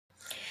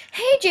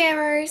Hey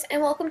Jammers,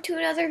 and welcome to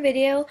another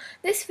video.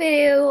 This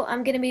video,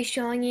 I'm going to be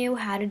showing you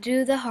how to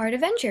do the hard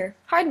adventure,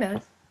 hard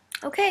mode.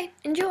 Okay,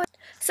 enjoy.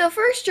 So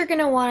first you're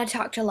going to want to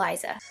talk to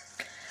Liza.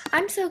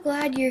 I'm so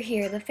glad you're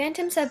here. The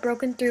phantoms have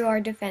broken through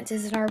our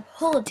defenses and are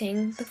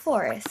polluting the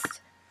forest.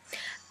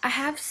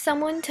 I need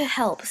someone to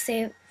help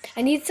save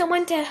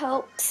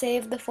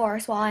the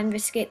forest while I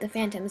investigate the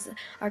phantoms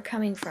are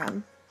coming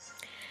from.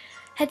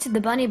 Head to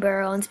the bunny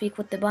burrow and speak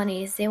with the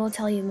bunnies. They will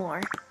tell you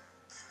more.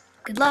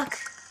 Good luck.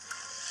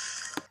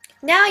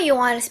 Now you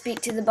want to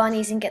speak to the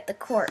bunnies and get the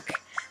cork.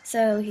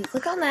 So you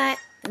click on that,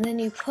 and then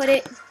you put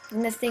it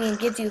in this thing and it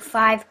gives you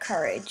 5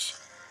 courage.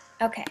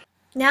 Okay.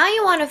 Now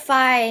you want to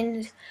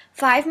find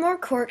 5 more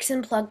corks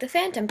and plug the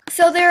phantom.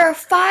 So there are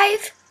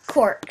 5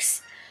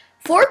 corks.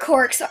 4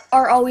 corks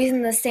are always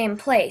in the same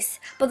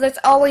place, but there's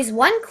always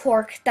 1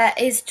 cork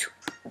that is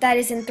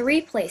in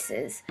 3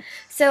 places.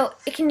 So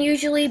it can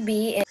usually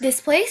be in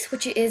this place,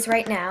 which it is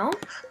right now,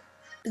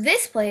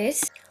 this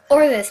place,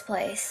 or this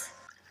place.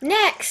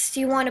 Next,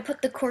 you want to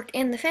put the cork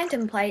in the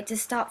phantom plate to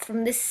stop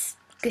from this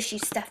gushy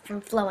stuff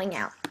from flowing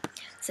out.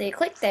 So you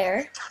click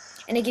there,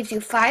 and it gives you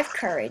 5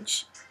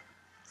 courage.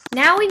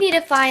 Now we need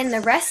to find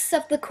the rest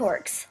of the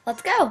corks.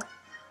 Let's go!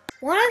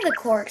 One of the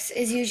corks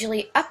is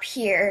usually up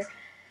here,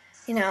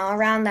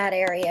 around that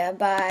area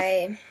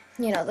by,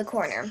 the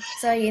corner.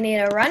 So you need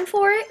to run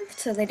for it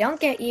so they don't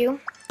get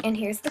you. And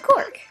here's the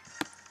cork.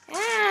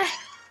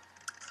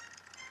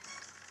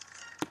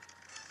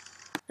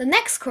 The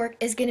next cork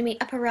is going to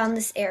be up around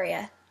this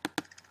area.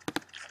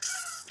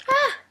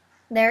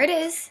 There it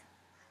is.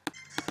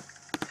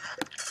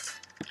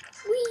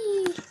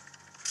 Whee!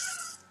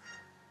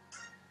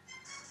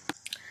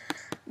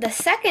 The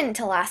second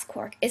to last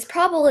cork is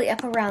probably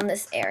up around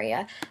this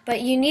area,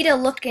 but you need to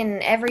look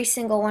in every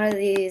single one of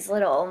these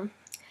little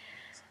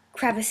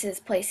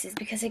crevices places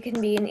because it can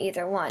be in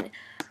either one.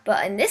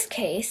 But in this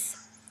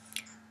case,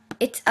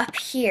 it's up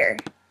here.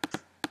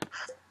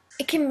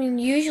 It can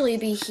usually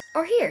be here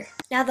or here.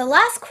 Now the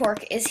last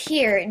cork is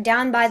here,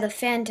 down by the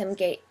phantom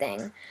gate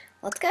thing.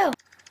 Let's go.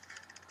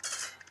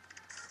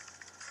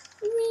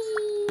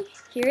 Whee!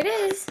 Here it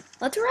is.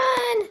 Let's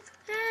run!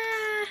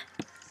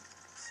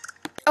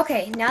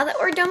 Okay, now that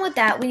we're done with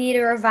that, we need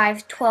to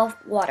revive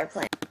 12 water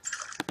plants.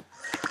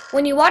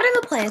 When you water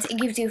the plants, it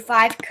gives you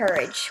 5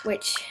 courage,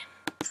 which,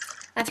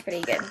 that's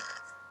pretty good.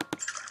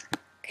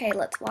 Okay,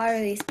 let's water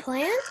these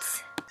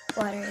plants.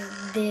 Water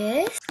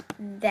this,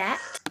 that.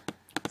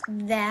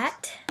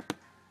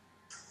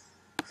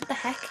 What the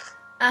heck?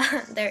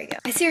 There we go.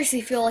 I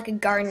seriously feel like a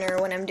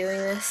gardener when I'm doing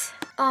this.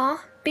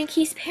 Aw,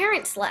 Binky's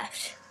parents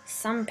left.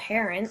 Some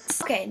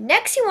parents. Okay,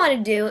 next you want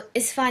to do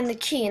is find the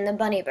key in the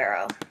bunny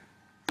burrow.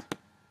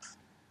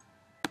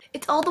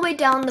 It's all the way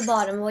down the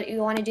bottom. What you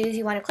want to do is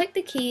you want to click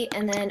the key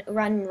and then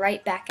run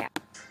right back out.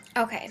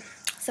 Okay,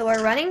 so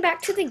we're running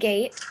back to the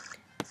gate.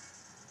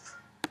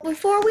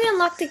 Before we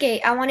unlock the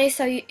gate, I want to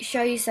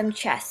show you some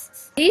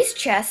chests. These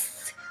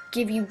chests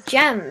give you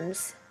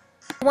gems.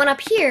 The one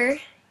up here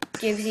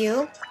gives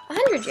you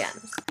 100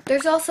 gems.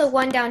 There's also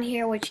one down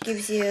here which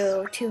gives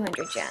you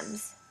 200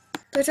 gems.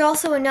 There's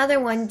also another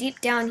one deep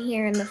down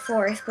here in the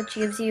forest which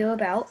gives you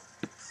about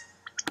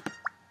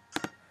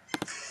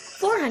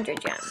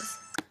 400 gems.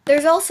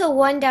 There's also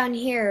one down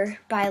here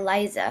by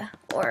Liza,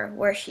 or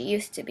where she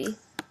used to be.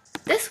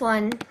 This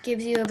one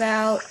gives you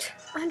about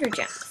 100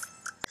 gems.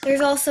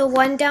 There's also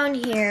one down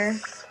here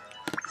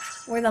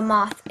where the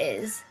moth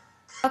is.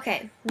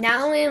 Okay,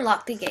 now we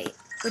unlock the gate,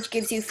 which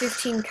gives you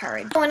 15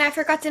 courage. Oh, and I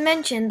forgot to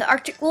mention the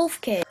Arctic Wolf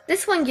Cave.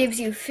 This one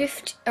gives you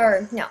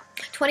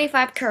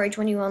 25 courage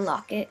when you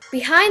unlock it.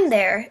 Behind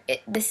there,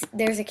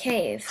 there's a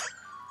cave.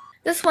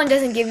 This one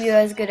doesn't give you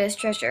as good as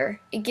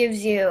treasure. It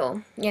gives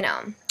you,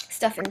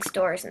 stuff in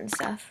stores and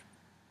stuff.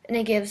 And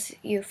it gives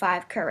you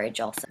 5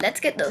 courage also. Let's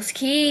get those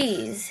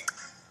keys.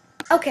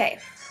 Okay,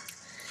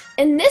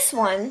 in this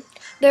one,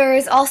 there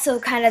is also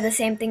kind of the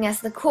same thing as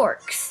the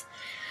corks.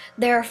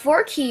 There are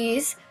 4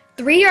 keys.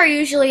 3 are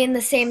usually in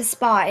the same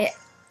spot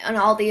on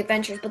all the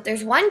adventures, but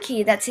there's 1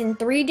 key that's in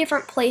 3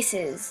 different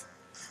places.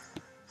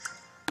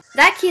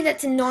 That key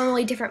that's in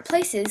normally different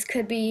places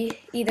could be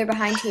either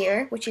behind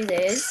here, which it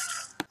is,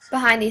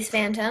 behind these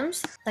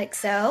phantoms, like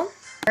so,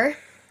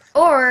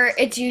 or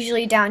it's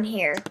usually down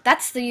here.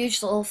 That's the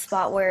usual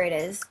spot where it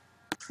is.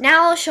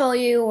 Now I'll show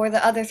you where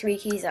the other 3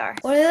 keys are.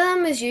 One of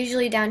them is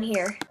usually down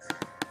here.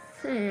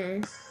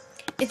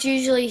 It's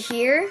usually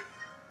here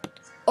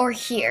or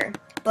here.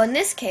 But in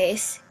this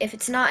case, if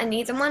it's not in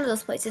either one of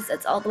those places,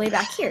 it's all the way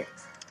back here.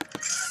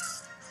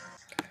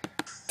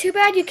 Too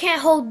bad you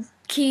can't hold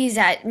keys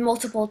at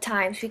multiple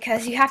times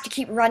because you have to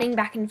keep running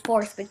back and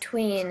forth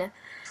between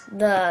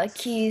the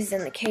keys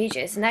and the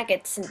cages, and that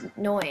gets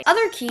annoying.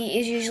 Other key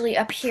is usually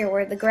up here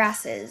where the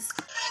grass is.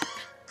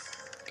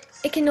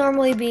 It can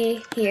normally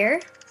be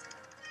here,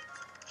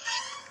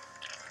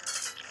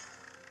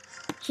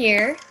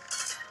 here,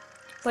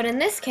 but in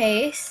this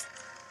case,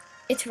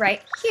 it's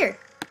right here.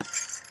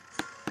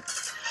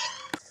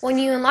 When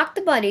you unlock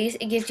the buddies,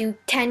 it gives you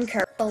 10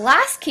 courage. The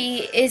last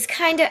key is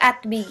kind of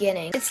at the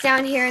beginning. It's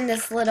down here in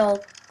this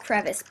little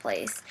crevice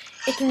place.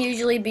 It can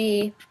usually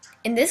be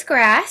in this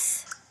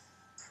grass,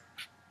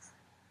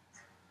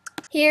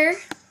 here,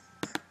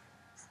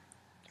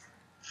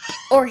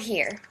 or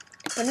here.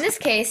 But in this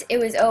case, it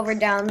was over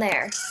down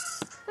there.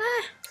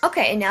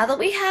 Okay, now that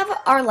we have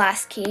our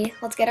last key,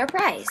 let's get our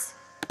prize.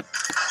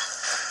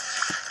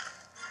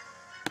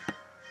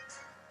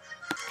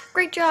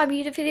 Great job,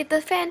 you defeated the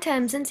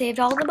phantoms and saved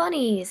all the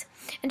bunnies.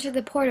 Enter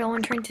the portal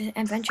and return to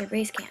Adventure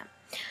Base Camp.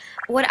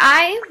 What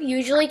I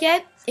usually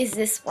get is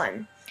this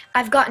one.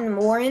 I've gotten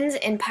Warrens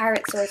and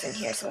Pirate Swords in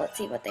here, so let's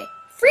see what they...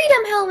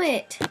 Freedom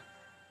Helmet!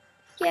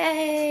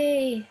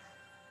 Yay!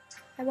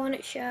 I want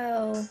it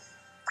show.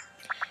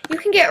 You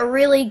can get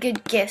really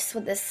good gifts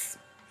with this,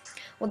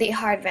 with the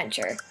hard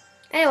adventure.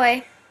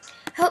 Anyway,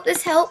 hope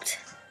this helped.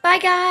 Bye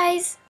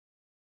guys!